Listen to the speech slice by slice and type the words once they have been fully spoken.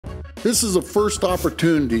This is the first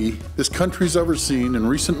opportunity this country's ever seen in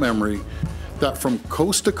recent memory that from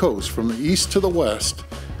coast to coast, from the east to the west,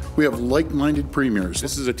 we have like-minded premiers.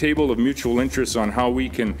 This is a table of mutual interests on how we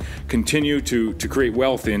can continue to create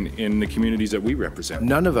wealth in the communities that we represent.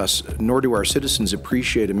 None of us, nor do our citizens,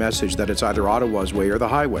 appreciate a message that it's either Ottawa's way or the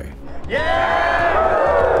highway. Yeah!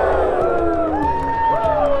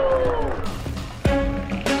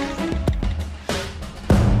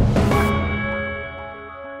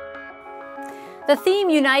 The theme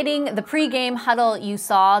uniting the pre-game huddle you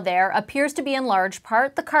saw there appears to be in large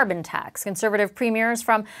part the carbon tax. Conservative premiers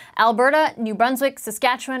from Alberta, New Brunswick,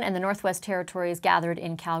 Saskatchewan, and the Northwest Territories gathered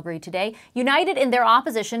in Calgary today, united in their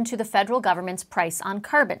opposition to the federal government's price on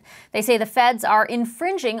carbon. They say the feds are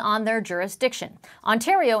infringing on their jurisdiction.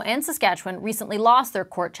 Ontario and Saskatchewan recently lost their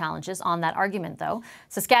court challenges on that argument, though.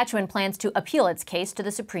 Saskatchewan plans to appeal its case to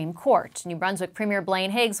the Supreme Court. New Brunswick Premier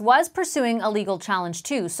Blaine Higgs was pursuing a legal challenge,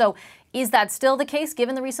 too. So is that still the case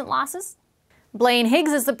given the recent losses? Blaine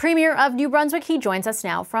Higgs is the Premier of New Brunswick. He joins us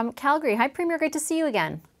now from Calgary. Hi, Premier. Great to see you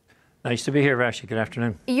again. Nice to be here, Vashi. Good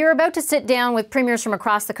afternoon. You're about to sit down with premiers from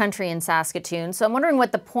across the country in Saskatoon. So I'm wondering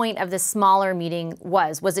what the point of this smaller meeting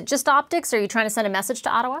was. Was it just optics, or are you trying to send a message to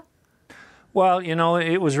Ottawa? Well, you know,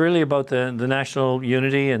 it was really about the national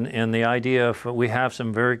unity and the idea of we have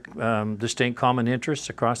some very distinct common interests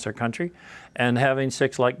across our country, and having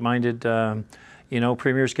six like-minded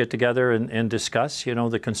premiers get together and discuss,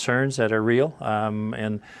 the concerns that are real,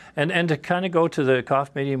 and to kind of go to the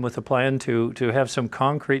COF meeting with a plan to have some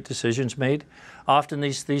concrete decisions made. Often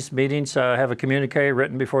these meetings have a communique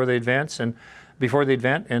written before they advance and before the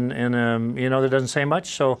event, and that doesn't say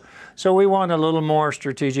much. So we want a little more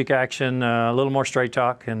strategic action, a little more straight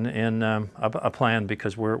talk, and a plan,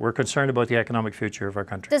 because we're concerned about the economic future of our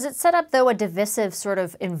country. Does it set up, though, a divisive sort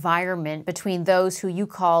of environment between those who you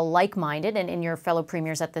call like-minded, and your fellow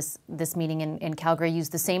premiers at this meeting in Calgary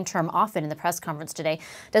used the same term often in the press conference today?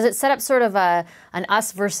 Does it set up sort of an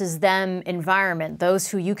us versus them environment, those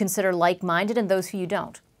who you consider like-minded and those who you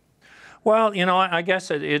don't? Well, I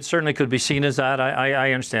guess it certainly could be seen as that.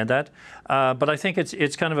 I understand that. But I think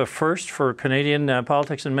it's kind of a first for Canadian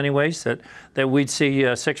politics in many ways that we'd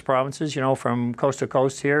see six provinces, from coast to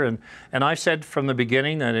coast here. And I've said from the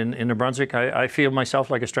beginning that in New Brunswick, I feel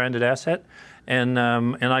myself like a stranded asset. And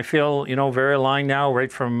I feel, very aligned now,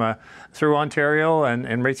 right from through Ontario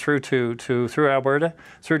and right through to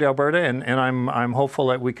Alberta, and I'm hopeful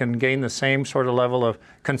that we can gain the same sort of level of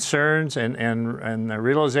concerns and the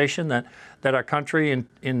realization that our country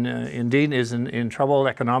indeed is in trouble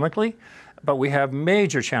economically, but we have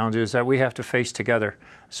major challenges that we have to face together.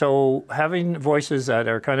 So having voices that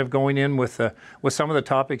are kind of going in with some of the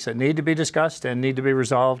topics that need to be discussed and need to be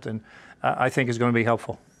resolved, and I think is going to be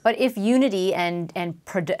helpful. But if unity and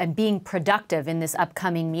being productive in this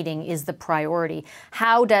upcoming meeting is the priority,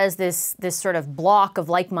 how does this sort of block of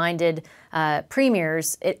like-minded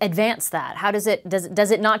premiers advance that? How does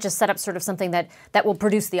it not just set up sort of something that will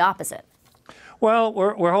produce the opposite? Well,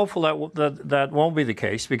 we're hopeful that won't be the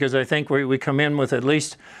case, because I think we come in with at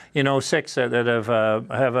least six that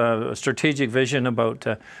have a strategic vision about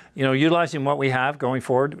utilizing what we have going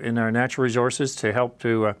forward in our natural resources to help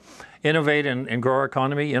to innovate and grow our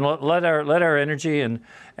economy, and let our energy and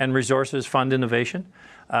resources fund innovation.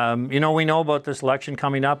 We know about this election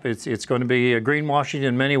coming up. It's going to be a greenwashing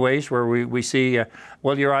in many ways, where we see,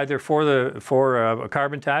 well, you're either for a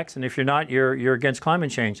carbon tax, and if you're not, you're against climate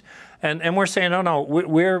change. And we're saying, no,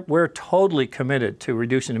 we're totally committed to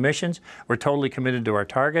reducing emissions. We're totally committed to our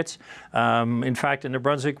targets. In fact, in New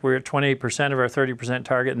Brunswick, we're at 28% of our 30%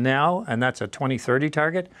 target now, and that's a 2030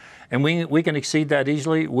 target. And we can exceed that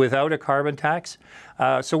easily without a carbon tax.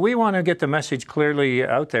 So we want to get the message clearly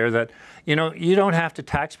out there that, you don't have to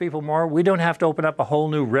tax people more. We don't have to open up a whole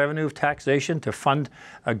new revenue of taxation to fund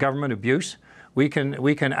government abuse. We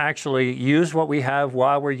can actually use what we have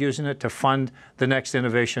while we're using it to fund the next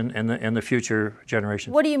innovation and the future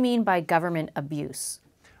generations. What do you mean by government abuse?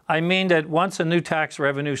 I mean that once a new tax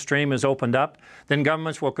revenue stream is opened up, then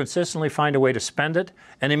governments will consistently find a way to spend it,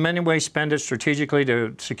 and in many ways spend it strategically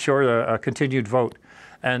to secure a continued vote.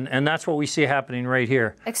 And that's what we see happening right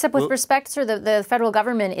here. Except with respect, sir, the federal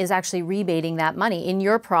government is actually rebating that money. In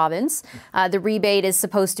your province, the rebate is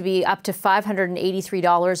supposed to be up to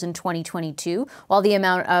 $583 in 2022, while the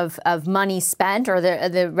amount of money spent, or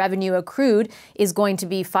the revenue accrued, is going to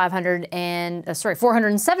be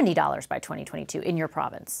 $470 by 2022 in your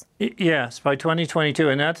province. Yes, by 2022,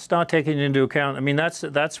 and that's not taking into account. I mean,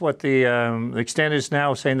 that's what the extent is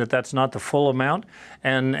now, saying that that's not the full amount,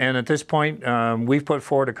 and at this point, we've put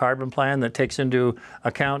forward a carbon plan that takes into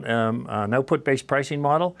account an output-based pricing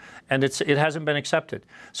model, and it hasn't been accepted.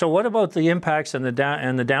 So what about the impacts and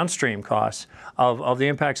the downstream costs of the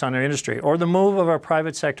impacts on our industry, or the move of our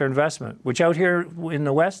private sector investment, which out here in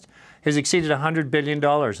the West has exceeded $100 billion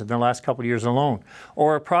in the last couple of years alone,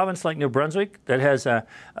 or a province like New Brunswick that has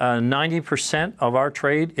 90% of our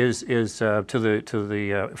trade is to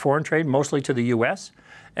the foreign trade, mostly to the U.S.,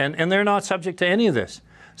 and they're not subject to any of this.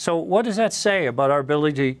 So what does that say about our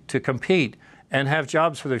ability to compete and have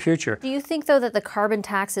jobs for the future? Do you think, though, that the carbon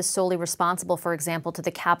tax is solely responsible, for example, to the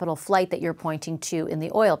capital flight that you're pointing to in the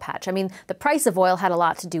oil patch? I mean, the price of oil had a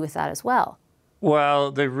lot to do with that as well. Well,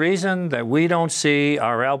 the reason that we don't see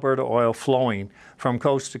our Alberta oil flowing from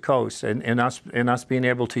coast to coast and us being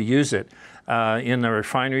able to use it in the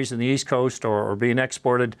refineries in the East Coast or being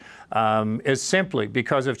exported is simply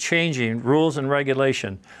because of changing rules and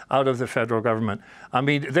regulation out of the federal government. I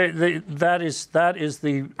mean, that is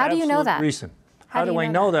the How do you know that? Reason. How do I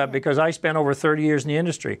know that? Because I spent over 30 years in the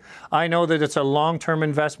industry. I know that it's a long-term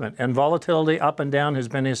investment, and volatility up and down has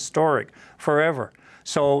been historic forever.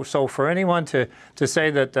 So for anyone to say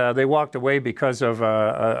that they walked away because of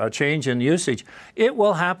a change in usage, it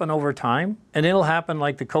will happen over time, and it'll happen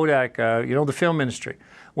like the Kodak, the film industry.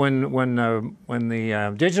 When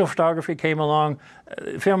the digital photography came along,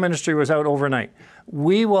 the film industry was out overnight.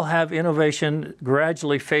 We will have innovation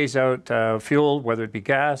gradually phase out fuel, whether it be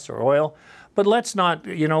gas or oil. But let's not,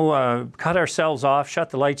 cut ourselves off, shut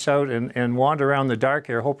the lights out, and wander around the dark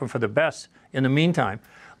here hoping for the best in the meantime.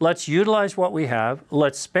 Let's utilize what we have.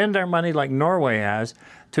 Let's spend our money like Norway has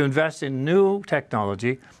to invest in new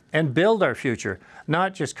technology and build our future,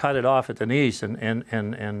 not just cut it off at the knees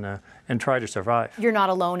and try to survive. You're not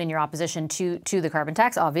alone in your opposition to the carbon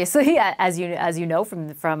tax, obviously, as you know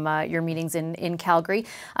from your meetings in Calgary.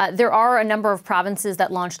 There are a number of provinces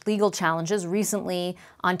that launched legal challenges. Recently,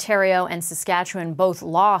 Ontario and Saskatchewan both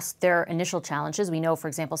lost their initial challenges. We know, for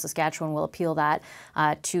example, Saskatchewan will appeal that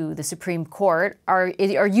to the Supreme Court. Are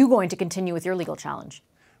you going to continue with your legal challenge?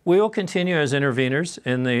 We will continue as interveners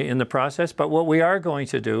in the process, but what we are going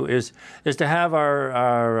to do is to have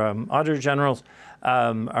our Auditor General's,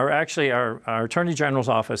 our Attorney General's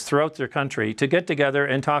office throughout the country to get together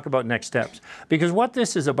and talk about next steps. Because what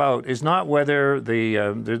this is about is not whether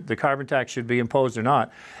the carbon tax should be imposed or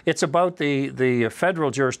not. It's about the federal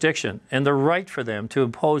jurisdiction and the right for them to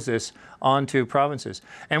impose this onto provinces.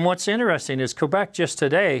 And what's interesting is Quebec just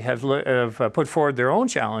today have put forward their own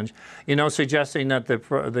challenge, suggesting that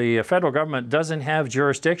the federal government doesn't have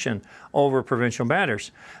jurisdiction over provincial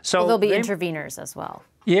matters. So there'll be interveners as well.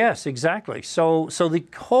 Yes, exactly. So the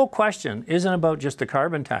whole question isn't about just the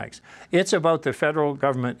carbon tax. It's about the federal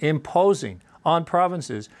government imposing on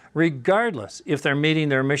provinces, regardless if they're meeting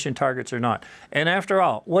their emission targets or not. And after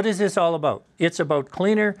all, what is this all about? It's about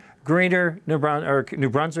cleaner, greener New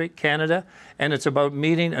Brunswick, Canada, and it's about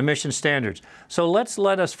meeting emission standards. So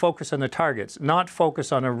let us focus on the targets, not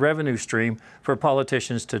focus on a revenue stream for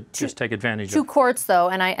politicians to just take advantage of. Two courts, though,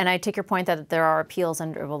 and I take your point that there are appeals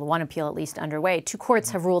one appeal at least underway. Two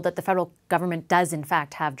courts have ruled that the federal government does in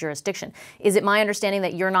fact have jurisdiction. Is it my understanding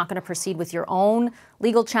that you're not going to proceed with your own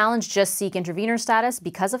legal challenge, just seek intervener status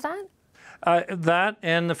because of that? That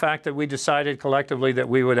and the fact that we decided collectively that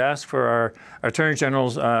we would ask for our Attorney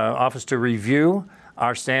General's office to review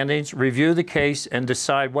our standings, review the case, and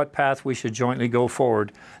decide what path we should jointly go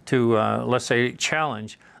forward to, let's say,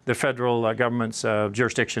 challenge the federal government's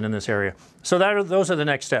jurisdiction in this area. So those are the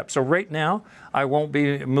next steps. So right now, I won't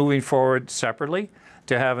be moving forward separately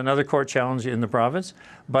to have another court challenge in the province,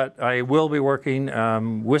 but I will be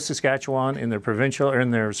working with Saskatchewan in their provincial or in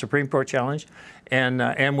their Supreme Court challenge,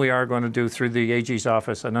 and we are going to do through the AG's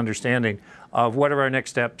office an understanding of what are our next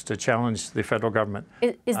steps to challenge the federal government.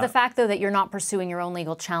 Is the fact, though, that you're not pursuing your own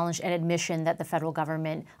legal challenge an admission that the federal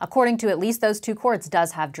government, according to at least those two courts,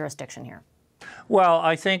 does have jurisdiction here? Well,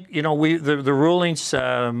 I think, the rulings,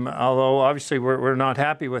 although obviously we're not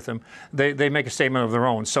happy with them, they make a statement of their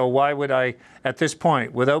own. So why would I, at this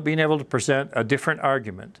point, without being able to present a different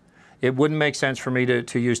argument, it wouldn't make sense for me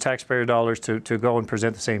to use taxpayer dollars to go and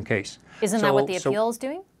present the same case. Isn't that what the appeal is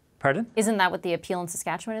doing? Pardon? Isn't that what the appeal in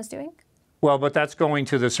Saskatchewan is doing? Well, but that's going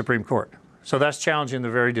to the Supreme Court. So that's challenging the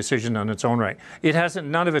very decision on its own right.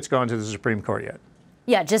 None of it's gone to the Supreme Court yet.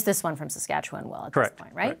 Yeah, just this one from Saskatchewan will at Correct. this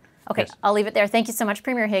point, right? Correct. Okay, yes. I'll leave it there. Thank you so much,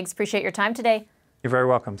 Premier Higgs. Appreciate your time today. You're very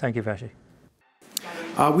welcome. Thank you, Vashi.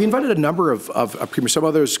 We invited a number of premiers. Some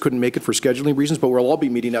others couldn't make it for scheduling reasons, but we'll all be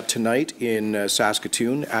meeting up tonight in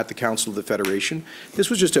Saskatoon at the Council of the Federation. This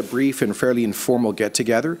was just a brief and fairly informal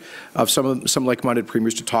get-together of some like-minded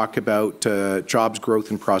premiers to talk about jobs,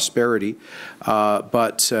 growth, and prosperity.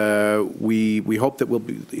 But we hope that we'll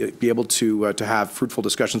be able to have fruitful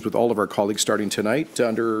discussions with all of our colleagues starting tonight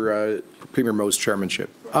under Premier Moe's chairmanship.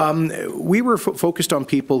 We were focused on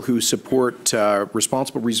people who support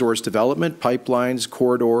responsible resource development, pipelines,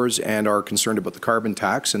 corridors, and are concerned about the carbon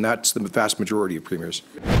tax, and that's the vast majority of premiers.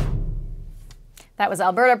 That was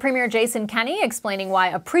Alberta Premier Jason Kenney explaining why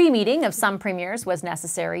a pre-meeting of some premiers was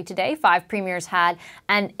necessary today. 5 premiers had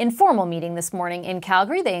an informal meeting this morning in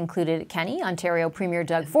Calgary. They included Kenney, Ontario Premier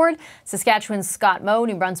Doug Ford, Saskatchewan's Scott Moe,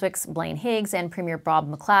 New Brunswick's Blaine Higgs, and Premier Bob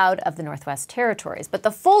McLeod of the Northwest Territories. But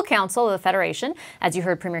the full Council of the Federation, as you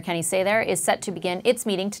heard Premier Kenney say there, is set to begin its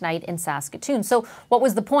meeting tonight in Saskatoon. So what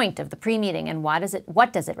was the point of the pre-meeting, and what does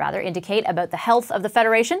it indicate about the health of the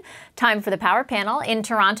Federation? Time for the Power Panel. In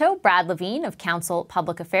Toronto, Brad Levine of Council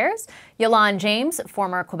Public Affairs. Yolande James,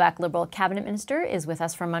 former Quebec Liberal Cabinet Minister, is with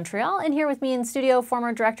us from Montreal. And here with me in studio,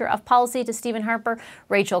 former Director of Policy to Stephen Harper,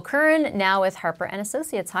 Rachel Curran, now with Harper and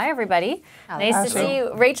Associates. Hi, everybody. Nice to see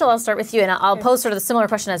you. Rachel, I'll start with you, and I'll pose sort of a similar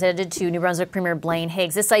question as I did to New Brunswick Premier Blaine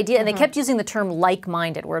Higgs. This idea, and they kept using the term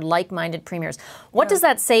like-minded. We're like-minded premiers. What does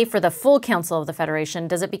that say for the full Council of the Federation?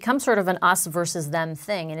 Does it become sort of an us versus them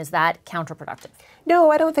thing, and is that counterproductive?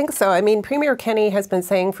 No, I don't think so. I mean, Premier Kenney has been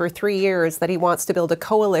saying for 3 years that he wants to build a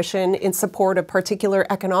coalition in support of particular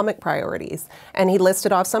economic priorities. And he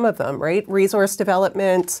listed off some of them, right? Resource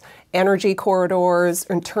development, energy corridors,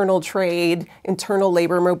 internal trade, internal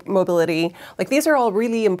labor mobility. Like, these are all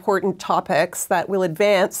really important topics that will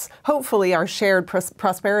advance, hopefully, our shared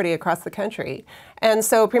prosperity across the country. And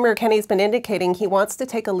so Premier Kenney's been indicating he wants to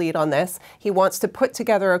take a lead on this. He wants to put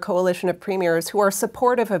together a coalition of premiers who are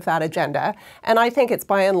supportive of that agenda. And I think it's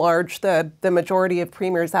by and large the majority of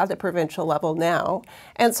premiers at the provincial level now.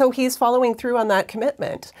 And so he's following through on that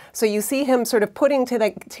commitment. So you see him sort of putting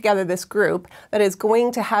together this group that is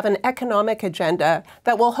going to have an economic agenda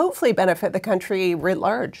that will hopefully benefit the country writ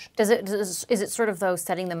large. Is it sort of, though,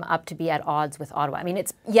 setting them up to be at odds with Ottawa? I mean,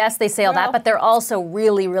 it's, yes, they say all that, but they're also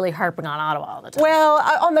really, really harping on Ottawa all the time. Well,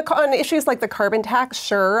 on issues like the carbon tax,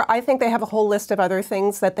 sure. I think they have a whole list of other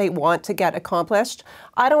things that they want to get accomplished.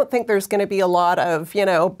 I don't think there's going to be a lot of,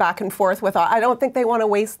 back and forth with. I don't think they want to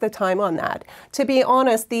waste the time on that. To be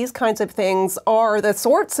honest, these kinds of things are the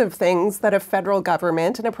sorts of things that a federal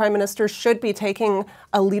government and a prime minister should be taking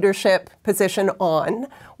a leadership position on.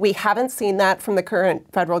 We haven't seen that from the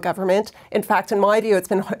current federal government. In fact, in my view, it's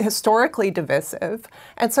been historically divisive.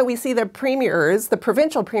 And so we see the premiers, the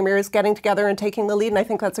provincial premiers, getting together and taking the lead, and I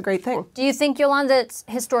think that's a great thing. Do you think, Yolande, it's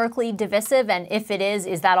historically divisive? And if it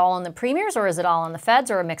is that all on the premiers, or is it all on the feds,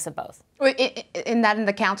 or a mix of both? In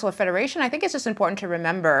the Council of Federation, I think it's just important to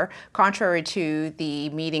remember, contrary to the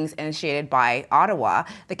meetings initiated by Ottawa,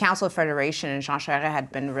 the Council of Federation, and Jean Charest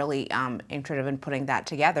had been really interested in putting that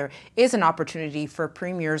together, is an opportunity for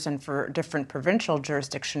premiers and for different provincial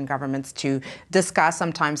jurisdiction governments to discuss,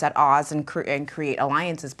 sometimes at odds, and create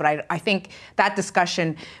alliances. But I think that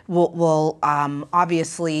discussion will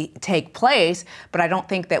obviously take place, but I don't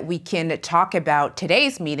think that we can talk about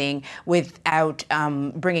today's meeting without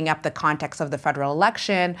bringing up the context of the federal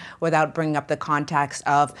election, without bringing up the context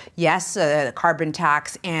of, yes, carbon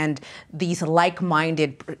tax, and these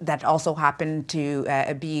like-minded that also happen to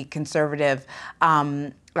be conservative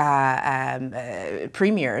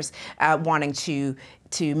premiers wanting to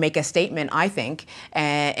make a statement, I think,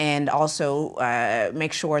 and also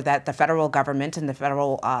make sure that the federal government and the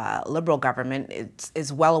federal Liberal government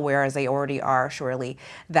is well aware, as they already are, surely,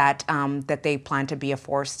 that that they plan to be a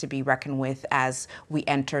force to be reckoned with as we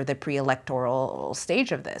enter the pre-electoral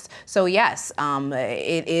stage of this. So yes,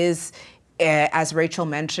 it is. As Rachel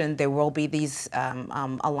mentioned, there will be these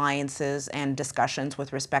alliances and discussions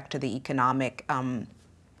with respect to the economic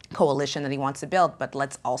coalition that he wants to build, but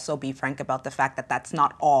let's also be frank about the fact that that's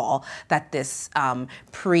not all that this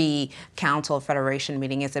pre-Council of Federation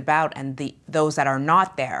meeting is about, and those that are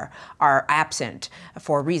not there are absent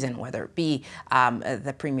for a reason, whether it be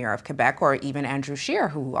the Premier of Quebec or even Andrew Scheer,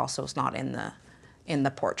 who also is not in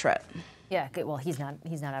the portrait. Yeah, well, he's not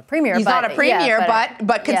a premier. He's not a premier, yeah,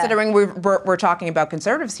 but considering we're talking about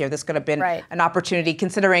conservatives here, this could have been an opportunity.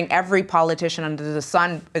 Considering every politician under the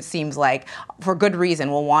sun, it seems like, for good reason,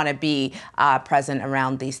 will want to be present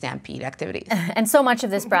around these stampede activities. And so much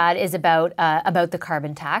of this, Brad, is about the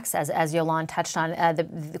carbon tax, as Yolande touched on.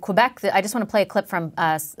 The Quebec. I just want to play a clip from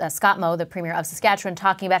Scott Moe, the premier of Saskatchewan,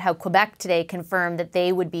 talking about how Quebec today confirmed that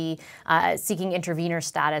they would be seeking intervener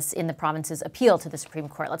status in the province's appeal to the Supreme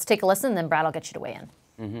Court. Let's take a listen. Then Brad, I'll get you to weigh in.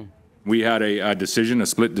 Mm-hmm. We had a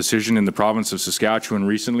split decision in the province of Saskatchewan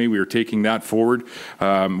recently. We are taking that forward.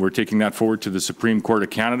 We're taking that forward to the Supreme Court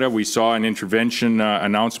of Canada. We saw an intervention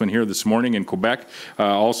announcement here this morning in Quebec.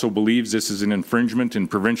 Also believes this is an infringement in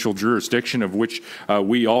provincial jurisdiction, of which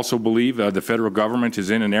we also believe the federal government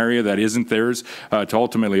is in an area that isn't theirs to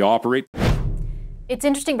ultimately operate. It's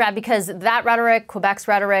interesting, Brad, because that rhetoric, Quebec's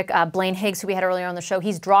rhetoric, Blaine Higgs, who we had earlier on the show,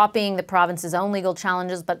 he's dropping the province's own legal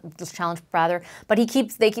challenges, but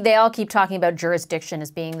they all keep talking about jurisdiction as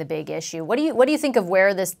being the big issue. What do you think of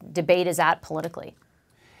where this debate is at politically?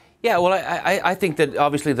 Yeah, well, I think that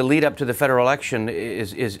obviously the lead up to the federal election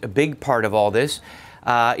is a big part of all this.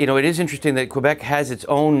 You know, it is interesting that Quebec has its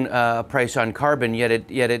own price on carbon, yet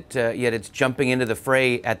it's jumping into the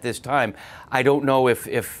fray at this time. I don't know if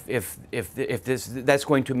that's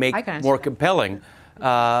going to make more compelling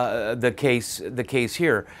the case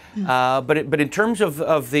here. But in terms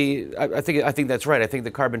of the, I think that's right. I think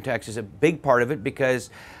the carbon tax is a big part of it,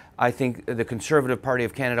 because I think the Conservative Party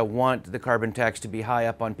of Canada want the carbon tax to be high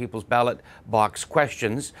up on people's ballot box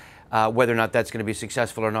questions. Whether or not that's going to be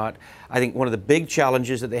successful or not. I think one of the big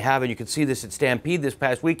challenges that they have, and you can see this at Stampede this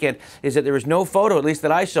past weekend, is that there was no photo, at least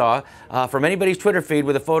that I saw, from anybody's Twitter feed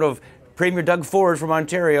with a photo of Premier Doug Ford from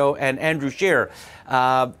Ontario and Andrew Scheer.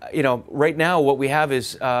 You know, right now what we have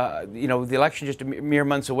is, you know, the election just mere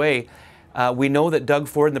months away. We know that Doug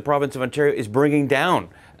Ford in the province of Ontario is bringing down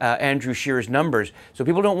Andrew Scheer's numbers. So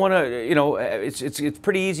people don't want to, you know, it's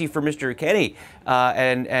pretty easy for Mr. Kenney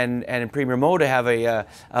and Premier Moe to have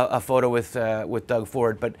a photo with Doug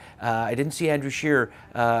Ford, but I didn't see Andrew Scheer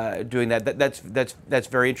doing that. That's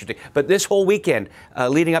very interesting. But this whole weekend,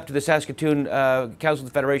 leading up to the Saskatoon Council of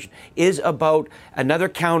the Federation, is about another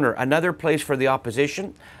counter, another place for the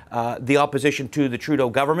opposition to the Trudeau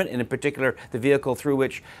government, and in particular the vehicle through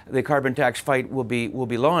which the carbon tax fight will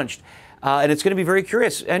be launched. And it's going to be very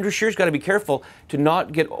curious. Andrew Scheer's got to be careful to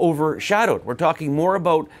not get overshadowed. We're talking more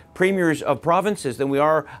about premiers of provinces than we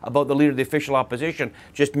are about the leader of the official opposition,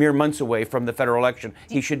 just mere months away from the federal election.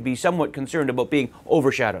 He should be somewhat concerned about being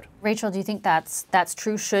overshadowed. Rachel, do you think that's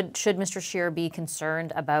true? Should Mr. Scheer be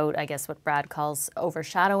concerned about, I guess, what Brad calls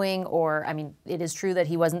overshadowing? Or, I mean, it is true that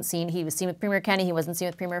he wasn't seen. He was seen with Premier Kenney. He wasn't seen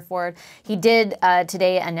with Premier Ford. He did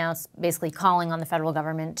today announce, basically calling on the federal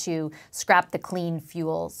government to scrap the clean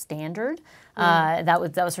fuel standard. That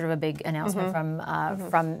was sort of a big announcement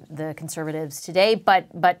from the Conservatives today.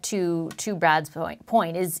 But to Brad's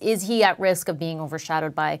point, is he at risk of being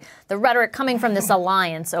overshadowed by the rhetoric coming from this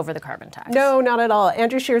alliance over the carbon tax? No, not at all.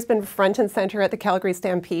 Andrew Scheer's been front and center at the Calgary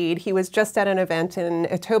Stampede. He was just at an event in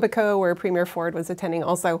Etobicoke where Premier Ford was attending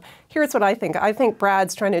also. Here's what I think. I think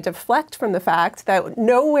Brad's trying to deflect from the fact that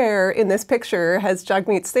nowhere in this picture has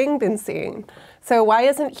Jagmeet Singh been seen. So why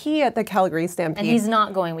isn't he at the Calgary Stampede? And he's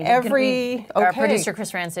not going. Our producer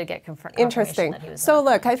Chris Rance did get confirmed. Interesting. So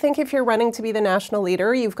look, I think if you're running to be the national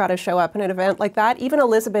leader, you've got to show up in an event like that. Even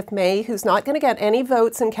Elizabeth May, who's not going to get any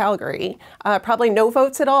votes in Calgary, probably no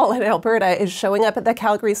votes at all in Alberta, is showing up at the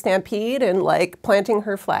Calgary Stampede and like planting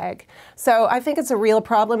her flag. So I think it's a real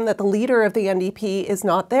problem that the leader of the NDP is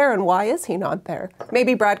not there. And why is he not there?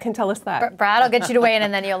 Maybe Brad can tell us that. Brad, I'll get you to weigh in,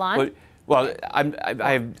 and then Yolande. Well,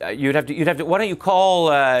 you'd have to. Why don't you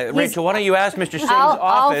call Rachel? Why don't you ask Mr. Singh's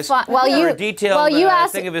office for a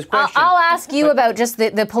detailed thing of his question? I'll ask you about just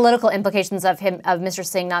the political implications of Mr.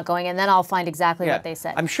 Singh not going, and then I'll find exactly what they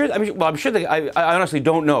said. I'm sure that I honestly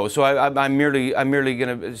don't know, so I'm merely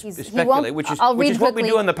going to speculate, which is what we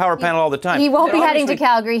do on the Power Panel all the time. He won't be heading to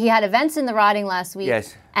Calgary. He had events in the riding last week.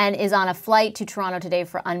 Yes. And is on a flight to Toronto today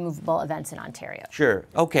for unmovable events in Ontario. Sure.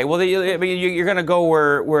 Okay. Well, I mean, you're going to go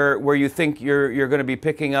where you think you're going to be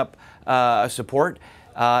picking up support.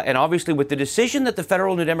 And obviously, with the decision that the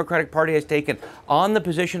Federal New Democratic Party has taken on the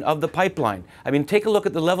position of the pipeline, I mean, take a look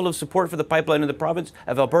at the level of support for the pipeline in the province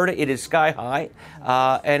of Alberta. It is sky high,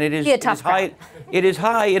 and it is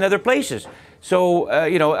high in other places. So,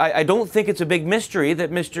 you know, I don't think it's a big mystery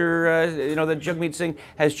that you know, that Jagmeet Singh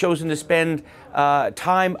has chosen to spend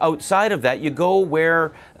time outside of that. You go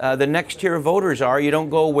where the next tier of voters are. You don't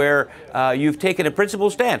go where you've taken a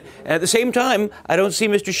principled stand. And at the same time, I don't see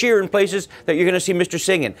Mr. Scheer in places that you're going to see Mr.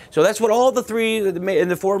 Singh in. So that's what all the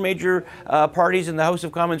the four major parties in the House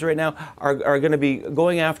of Commons right now are going to be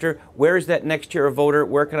going after. Where's that next tier of voter?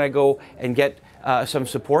 Where can I go and get some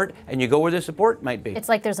support? And you go where the support might be. It's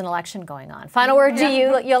like there's an election going on. Final word to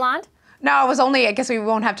you, Yolande? No, I was only, I guess we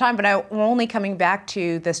won't have time, but I'm only coming back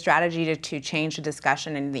to the strategy to change the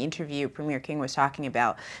discussion. In the interview, Premier King was talking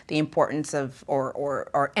about the importance of,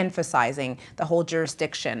 or emphasizing the whole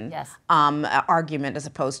jurisdiction argument as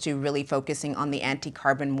opposed to really focusing on the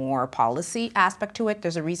anti-carbon war policy aspect to it.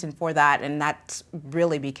 There's a reason for that, and that's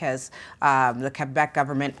really because the Quebec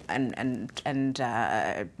government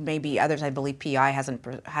and maybe others, I believe PI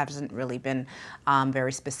hasn't really been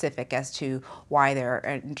very specific as to why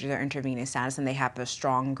they're intervening status, and they have a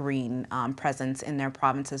strong green presence in their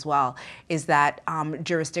province as well, is that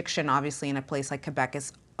jurisdiction, obviously, in a place like Quebec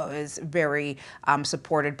is very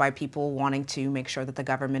supported by people wanting to make sure that the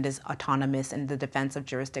government is autonomous in the defense of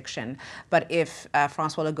jurisdiction. But if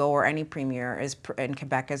François Legault or any premier in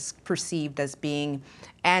Quebec is perceived as being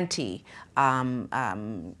anti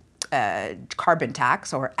carbon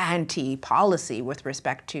tax or anti-policy with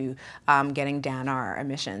respect to getting down our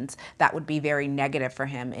emissions, that would be very negative for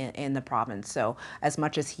him in the province. So as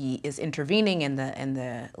much as he is intervening in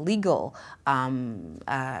the legal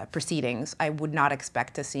proceedings, I would not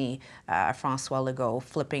expect to see François Legault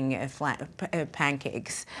flipping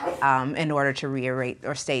pancakes in order to reiterate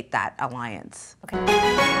or state that alliance.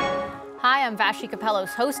 Okay. Hi, I'm Vashi Capellos,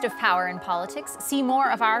 host of Power in Politics. See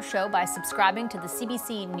more of our show by subscribing to the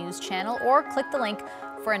CBC News channel or click the link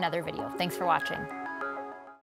for another video. Thanks for watching.